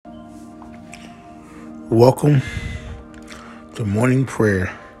Welcome to morning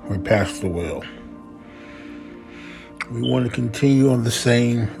prayer with Pastor Will. We want to continue on the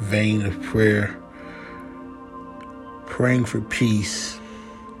same vein of prayer, praying for peace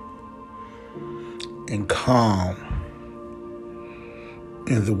and calm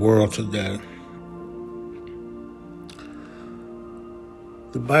in the world today.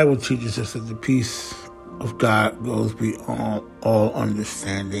 The Bible teaches us that the peace of God goes beyond all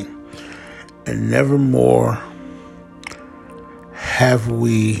understanding, and nevermore have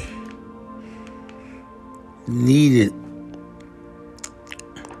we needed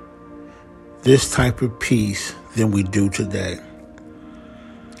this type of peace than we do today.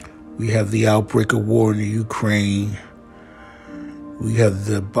 We have the outbreak of war in the Ukraine. We have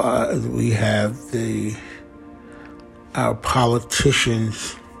our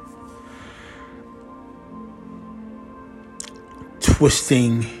politicians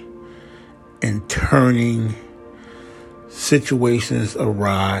twisting and turning situations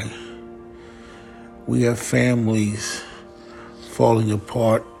awry. We have families falling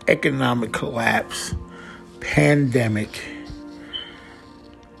apart, economic collapse, pandemic,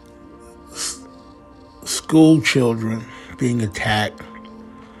 school children being attacked,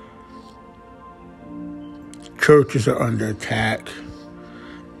 churches are under attack,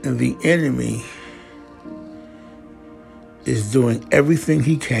 and the enemy is doing everything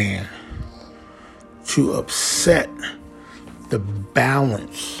he can to upset the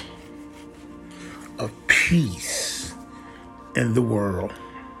balance of peace in the world.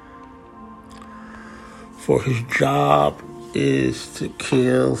 For his job is to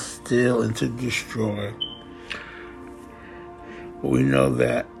kill, steal, and to destroy. But we know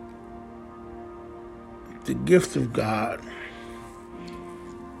that the gift of God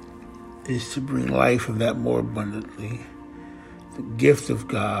is to bring life and that more abundantly. The gift of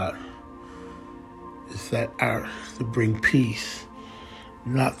God is that ours to bring peace,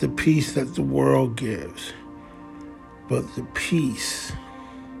 not the peace that the world gives, but the peace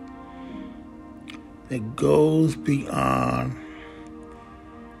that goes beyond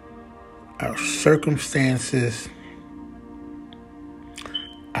our circumstances,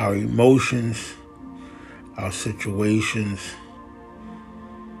 our emotions, our situations.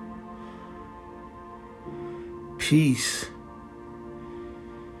 Peace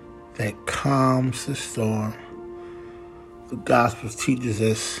that calms the storm. The gospel teaches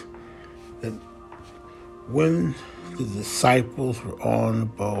us that when the disciples were on the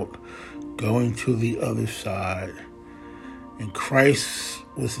boat going to the other side, and Christ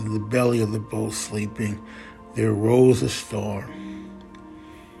was in the belly of the boat sleeping, there rose a storm.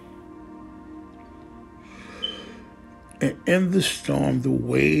 And in the storm, the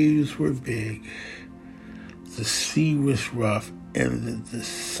waves were big, the sea was rough, and the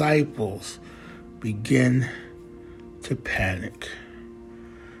disciples begin to panic.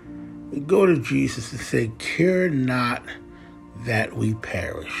 They go to Jesus and say, "Care not that we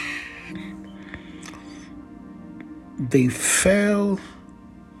perish." They fell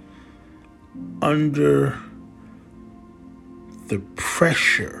under the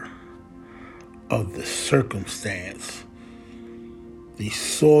pressure of the circumstance. They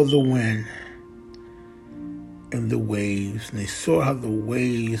saw the wind and the waves, and they saw how the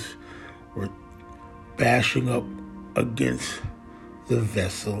waves were bashing up against the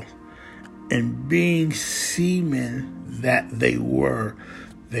vessel. And being seamen that they were,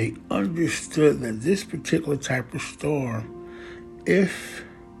 they understood that this particular type of storm, if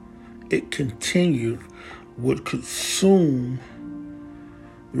it continued, would consume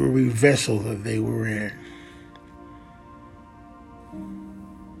the very vessel that they were in.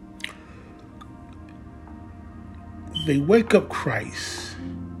 They wake up Christ,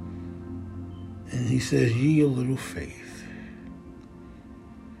 and he says, "Ye of little faith."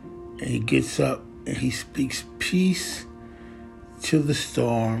 And he gets up and he speaks peace to the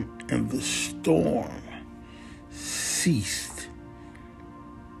storm, and the storm ceased.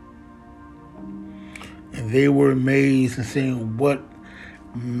 And they were amazed and saying, "What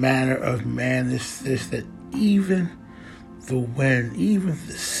manner of man is this, that even the wind, even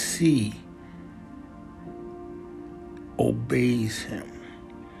the sea obeys him?"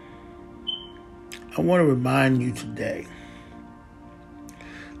 I want to remind you today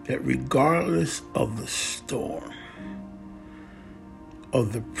that regardless of the storm,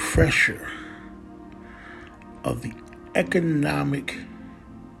 of the pressure, of the economic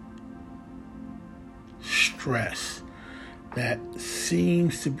stress that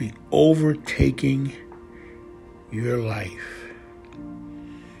seems to be overtaking your life,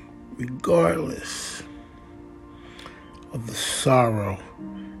 regardless of the sorrow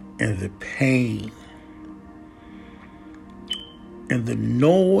and the pain and the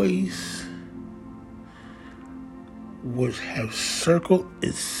noise would have circled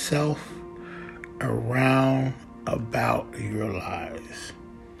itself around about your lives.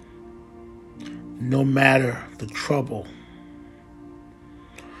 No matter the trouble,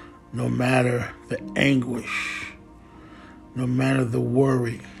 no matter the anguish, no matter the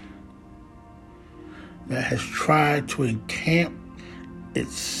worry that has tried to encamp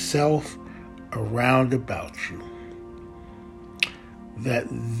itself around about you, that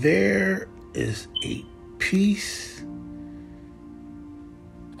there is a peace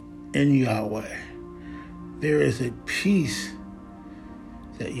in Yahweh. There is a peace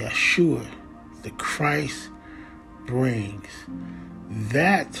that Yeshua, the Christ, brings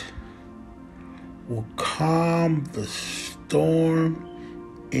that will calm the storm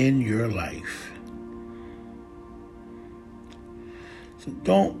in your life. So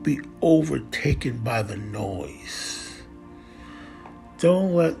don't be overtaken by the noise.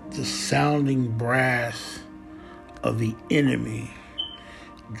 Don't let the sounding brass of the enemy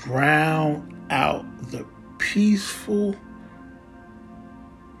drown out the peaceful,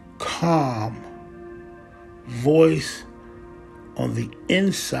 calm voice on the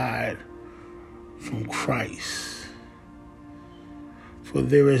inside from Christ. For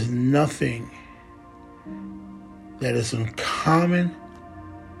there is nothing that is uncommon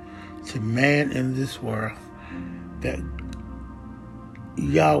to man in this world that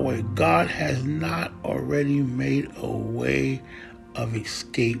Yahweh, God, has not already made a way of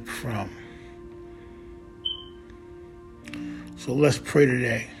escape from. So let's pray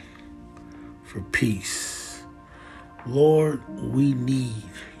today for peace. Lord, we need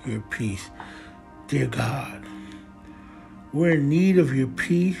your peace. Dear God, we're in need of your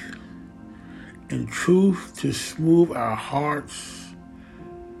peace and truth to smooth our hearts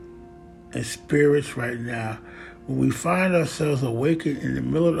and spirits right now. When we find ourselves awakened in the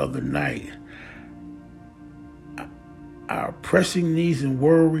middle of the night, our pressing needs and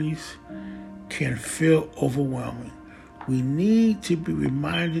worries can feel overwhelming. We need to be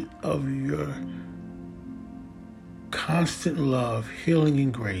reminded of your constant love, healing,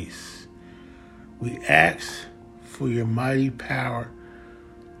 and grace. We ask for your mighty power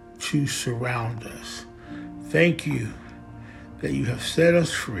to surround us. Thank you that you have set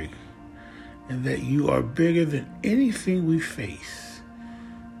us free and that you are bigger than anything we face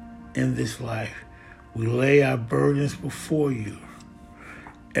in this life. We lay our burdens before you,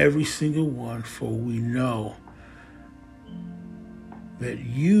 every single one, for we know that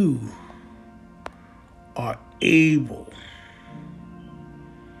you are able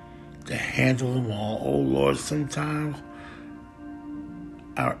to handle them all. Oh Lord, sometimes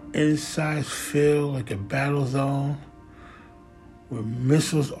our insides feel like a battle zone where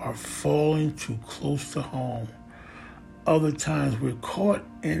missiles are falling too close to home. Other times we're caught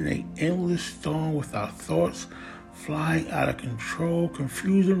in an endless storm with our thoughts flying out of control.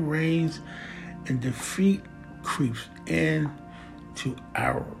 Confusion reigns and defeat creeps in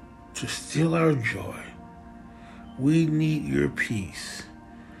to steal our joy. We need your peace,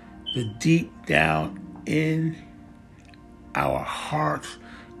 the deep down in our hearts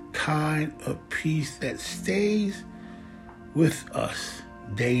kind of peace that stays with us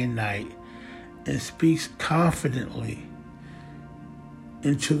day and night and speaks confidently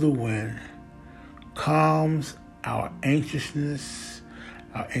into the wind, calms our anxiousness,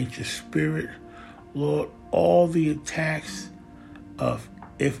 our anxious spirit. Lord, all the attacks of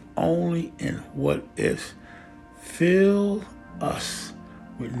if only and what ifs fill us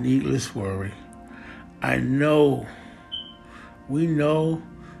with needless worry. We know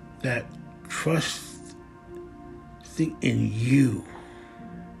that trusting in you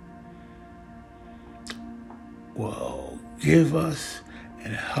will give us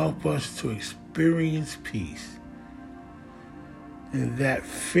and help us to experience peace, and that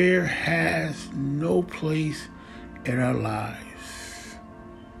fear has no place in our lives.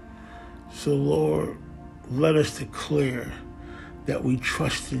 So Lord, let us declare that we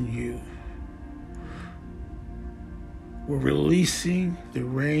trust in you. We're releasing the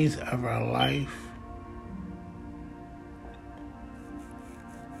reins of our life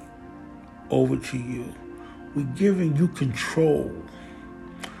over to you. We're giving you control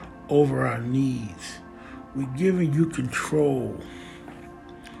over our needs. We're giving you control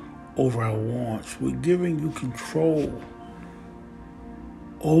over our wants. We're giving you control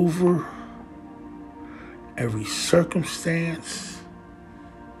over every circumstance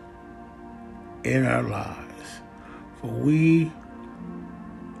in our lives. For we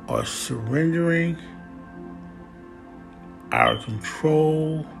are surrendering our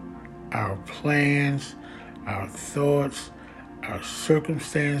control, our plans, our thoughts, our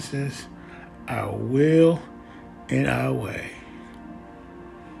circumstances, our will, and our way.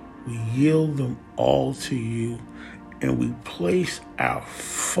 We yield them all to you, and we place our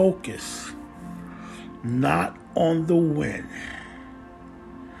focus not on the wind,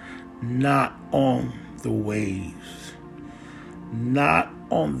 not on the waves, not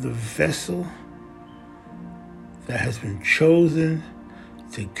on the vessel that has been chosen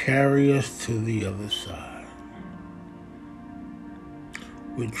to carry us to the other side.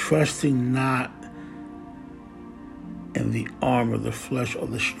 We're trusting not in the arm of the flesh or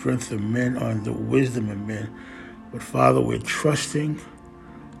the strength of men or in the wisdom of men, but Father, we're trusting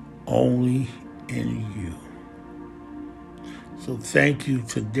only in you. So thank you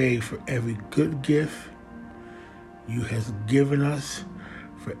today for every good gift you have given us,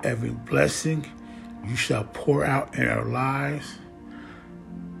 for every blessing you shall pour out in our lives.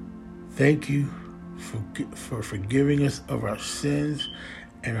 Thank you for forgiving us of our sins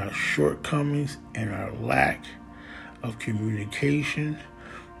and our shortcomings and our lack of communication.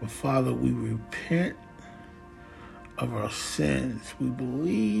 But Father, we repent of our sins. We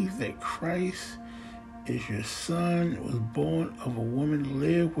believe that Christ is your Son, was born of a woman,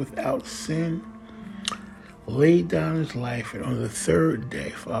 lived without sin, laid down his life, and on the third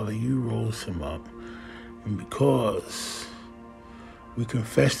day, Father, you rose him up. And because we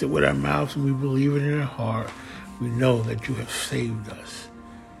confessed it with our mouths and we believe it in our heart, we know that you have saved us.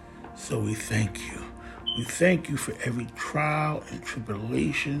 So we thank you. We thank you for every trial and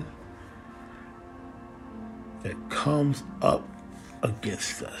tribulation that comes up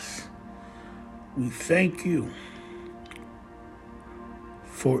against us. We thank you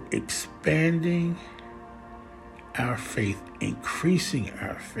for expanding our faith, increasing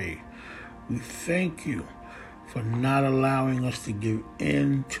our faith. We thank you for not allowing us to give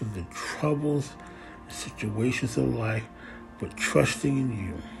in to the troubles and situations of life, but trusting in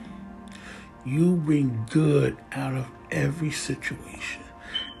you. You bring good out of every situation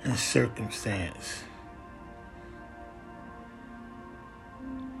and circumstance.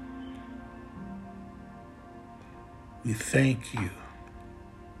 We thank you.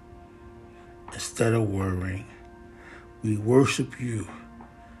 Instead of worrying, we worship you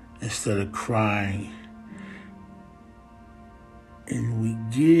instead of crying. And we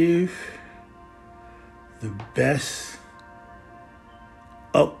give the best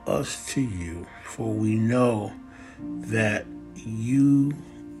of us to you, for we know that you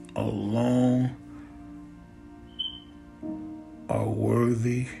alone are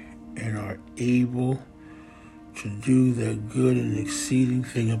worthy and are able to do the good and exceeding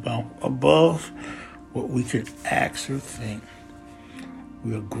thing above what we can ask or think.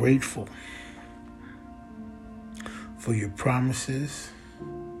 We are grateful for your promises.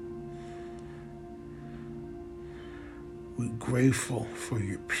 We're grateful for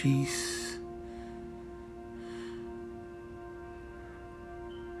your peace.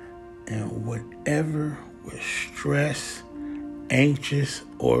 And whatever we're stressed, anxious,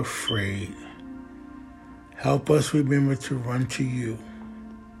 or afraid, help us remember to run to you.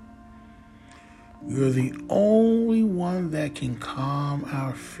 You're the only one that can calm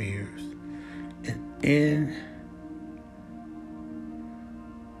our fears and end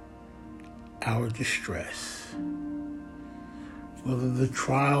our distress. Whether the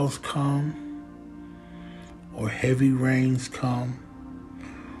trials come, or heavy rains come,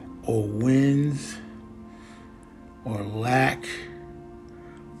 or winds, or lack,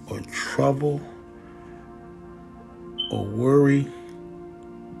 or trouble, or worry,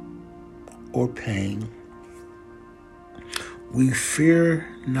 or pain, we fear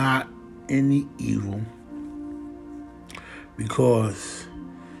not any evil, because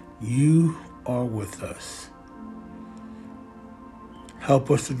you are with us.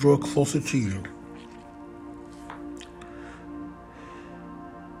 Help us to draw closer to you.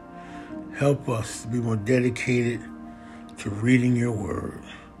 Help us to be more dedicated to reading your word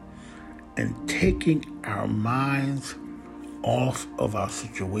and taking our minds off of our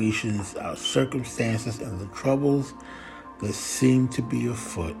situations, our circumstances, and the troubles that seem to be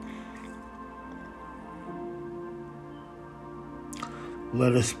afoot.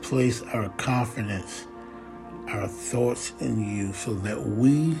 Let us place our confidence, our thoughts in you, so that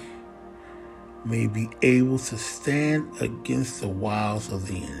we may be able to stand against the wiles of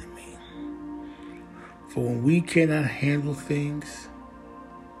the enemy. For when we cannot handle things,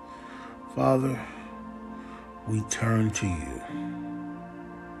 Father, we turn to you.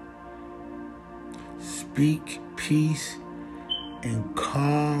 Speak peace and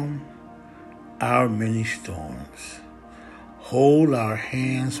calm our many storms. Hold our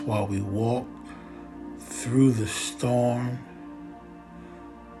hands while we walk through the storm.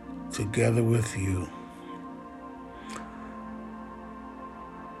 together with you.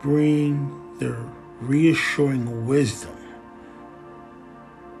 Bring the reassuring wisdom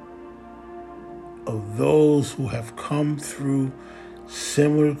of those who have come through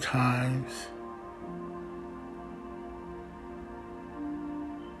similar times.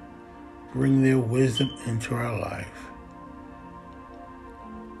 Bring their wisdom into our life.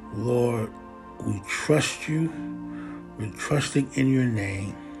 Lord, we trust you. We're trusting in your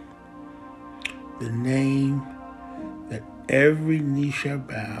name, the name that every knee shall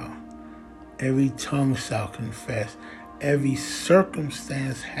bow, every tongue shall confess, every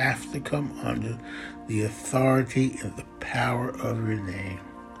circumstance has to come under the authority and the power of your name.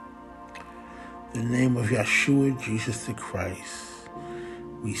 The name of Yeshua, Jesus the Christ.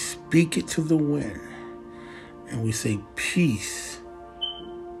 We speak it to the wind, and we say, peace,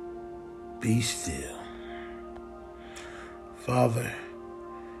 be still. Father,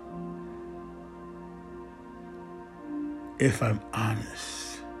 if I'm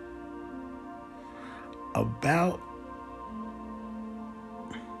honest about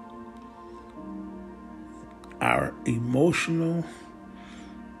our emotional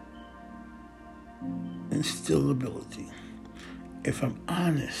instability, if I'm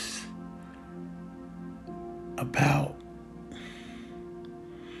honest about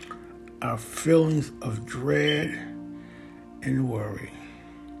our feelings of dread and worry,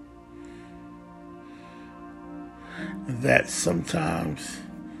 that sometimes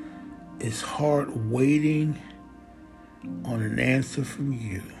it's hard waiting on an answer from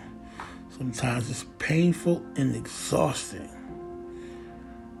you. Sometimes it's painful and exhausting.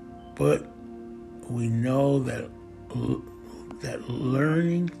 But we know that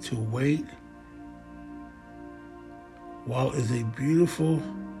learning to wait, while is a beautiful,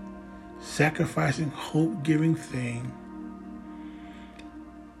 sacrificing, hope-giving thing,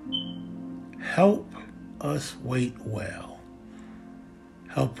 help us wait well.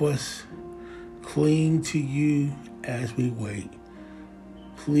 Help us cling to you as we wait.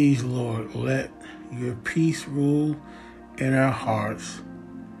 Please, Lord, let your peace rule in our hearts.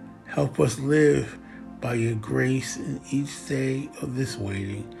 Help us live by your grace in each day of this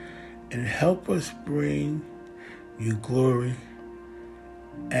waiting, and help us bring you glory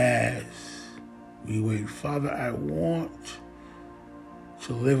as we wait. Father, I want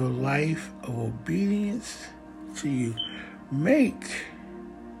to live a life of obedience to you. Make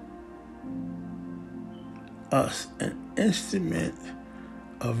us an instrument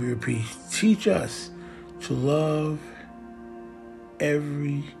of your peace. Teach us to love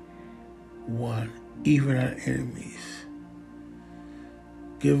everyone, even our enemies.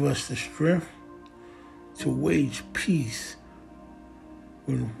 Give us the strength to wage peace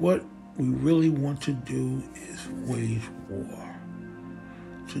when what we really want to do is wage war.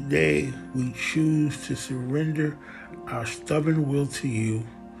 Today, we choose to surrender our stubborn will to you.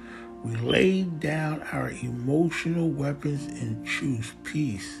 We lay down our emotional weapons and choose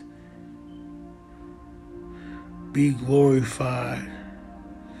peace. Be glorified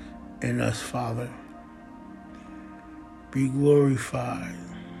in us, Father. Be glorified.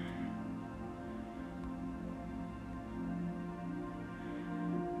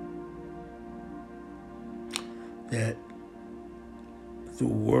 That the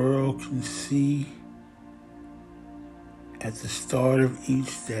world can see at the start of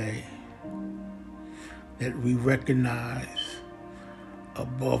each day that we recognize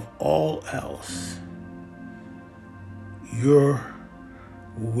above all else your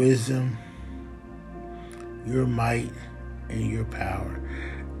wisdom, your might, and your power.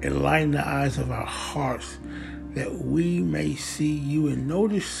 Enlighten the eyes of our hearts that we may see you and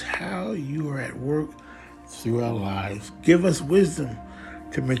notice how you are at work through our lives. Give us wisdom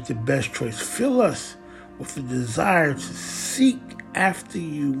to make the best choice. Fill us with the desire to seek after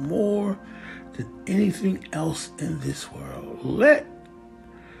you more than anything else in this world. Let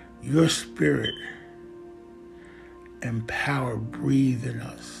your spirit and power breathe in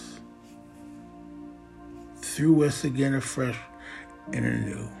us, through us again afresh and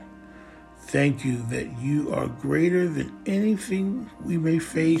anew. Thank you that you are greater than anything we may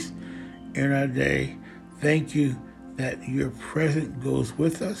face in our day. Thank you that your presence goes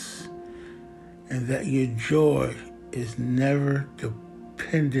with us and that your joy is never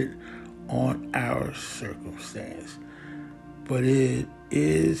dependent on our circumstance, but it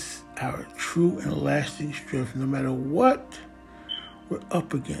is our true and lasting strength no matter what we're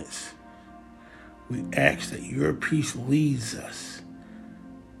up against. We ask that your peace leads us,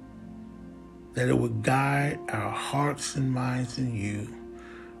 that it would guide our hearts and minds in you.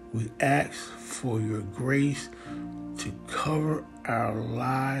 We ask for your grace to cover our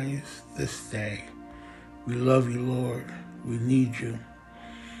lives this day. We love you, Lord. We need you.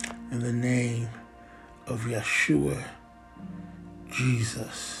 In the name of Yeshua,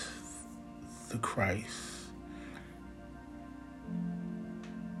 Jesus, the Christ.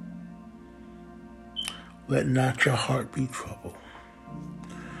 Let not your heart be troubled.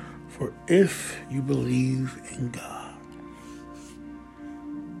 For if you believe in God,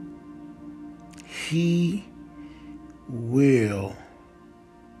 He will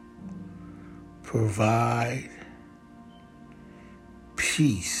provide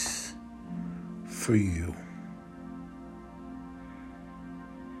peace for you.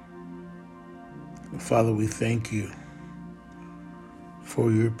 Father, we thank you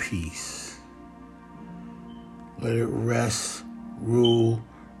for your peace. Let it rest, rule,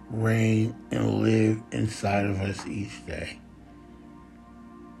 reign, and live inside of us each day.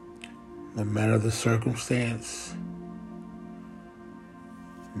 No matter the circumstance,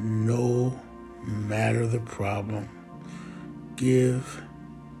 no matter the problem, give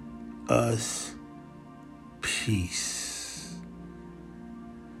us peace.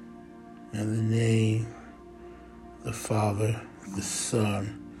 In the name of the Father, the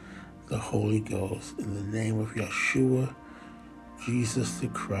Son, the Holy Ghost, in the name of Yeshua, Jesus the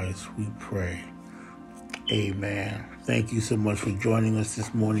Christ, we pray. Amen. Thank you so much for joining us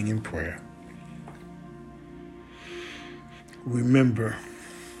this morning in prayer. Remember,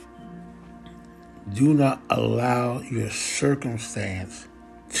 do not allow your circumstance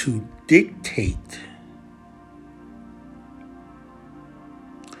to dictate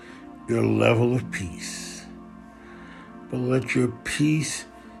your level of peace, but let your peace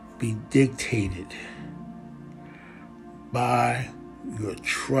be dictated by your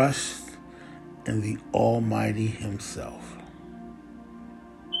trust in the Almighty Himself.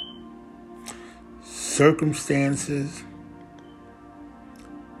 Circumstances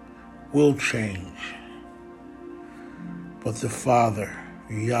will change, but the Father,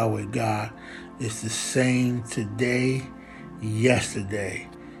 Yahweh God, is the same today, yesterday,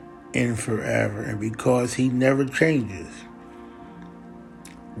 and forever. And because He never changes,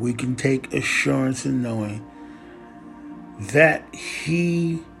 we can take assurance in knowing that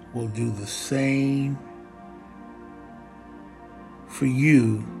He will do the same for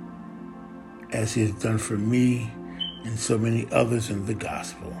you as He has done for me and so many others in the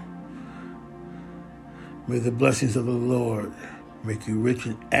gospel. May the blessings of the Lord make you rich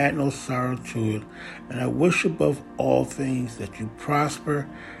and add no sorrow to it. And I wish above all things that you prosper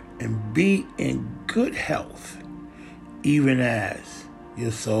and be in good health, even as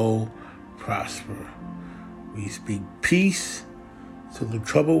your soul prosper. We speak peace to the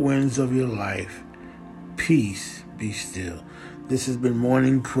troubled winds of your life. Peace, be still. This has been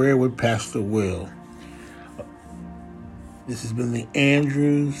Morning Prayer with Pastor Will. This has been the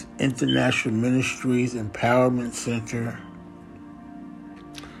Andrews International Ministries Empowerment Center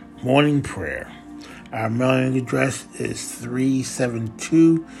Morning Prayer. Our mailing address is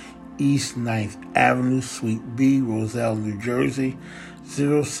 372 East 9th Avenue, Suite B, Roselle, New Jersey,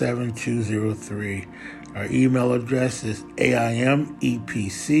 07203. Our email address is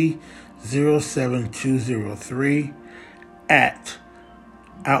AIMEPC 07203 at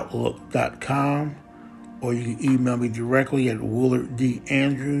outlook.com, or you can email me directly at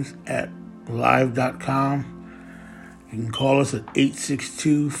WillardDAndrews@live.com. You can call us at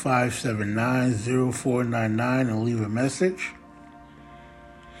 862-579-0499 and leave a message.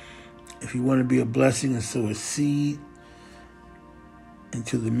 If you want to be a blessing and sow a seed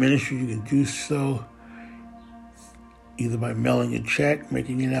into the ministry, you can do so either by mailing a check,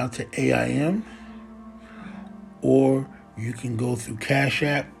 making it out to AIM, or you can go through Cash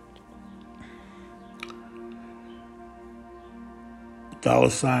App,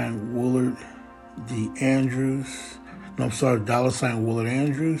 $ Willard D. Andrews. No, I'm sorry, $ Willard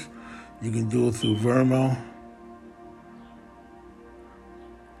Andrews. You can do it through Venmo,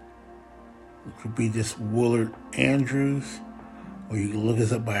 which would be just Willard Andrews. Or you can look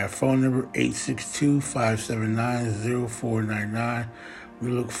us up by our phone number, 862-579-0499. We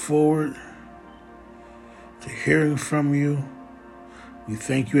look forward to hearing from you. We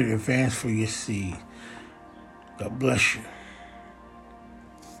thank you in advance for your seed. God bless you.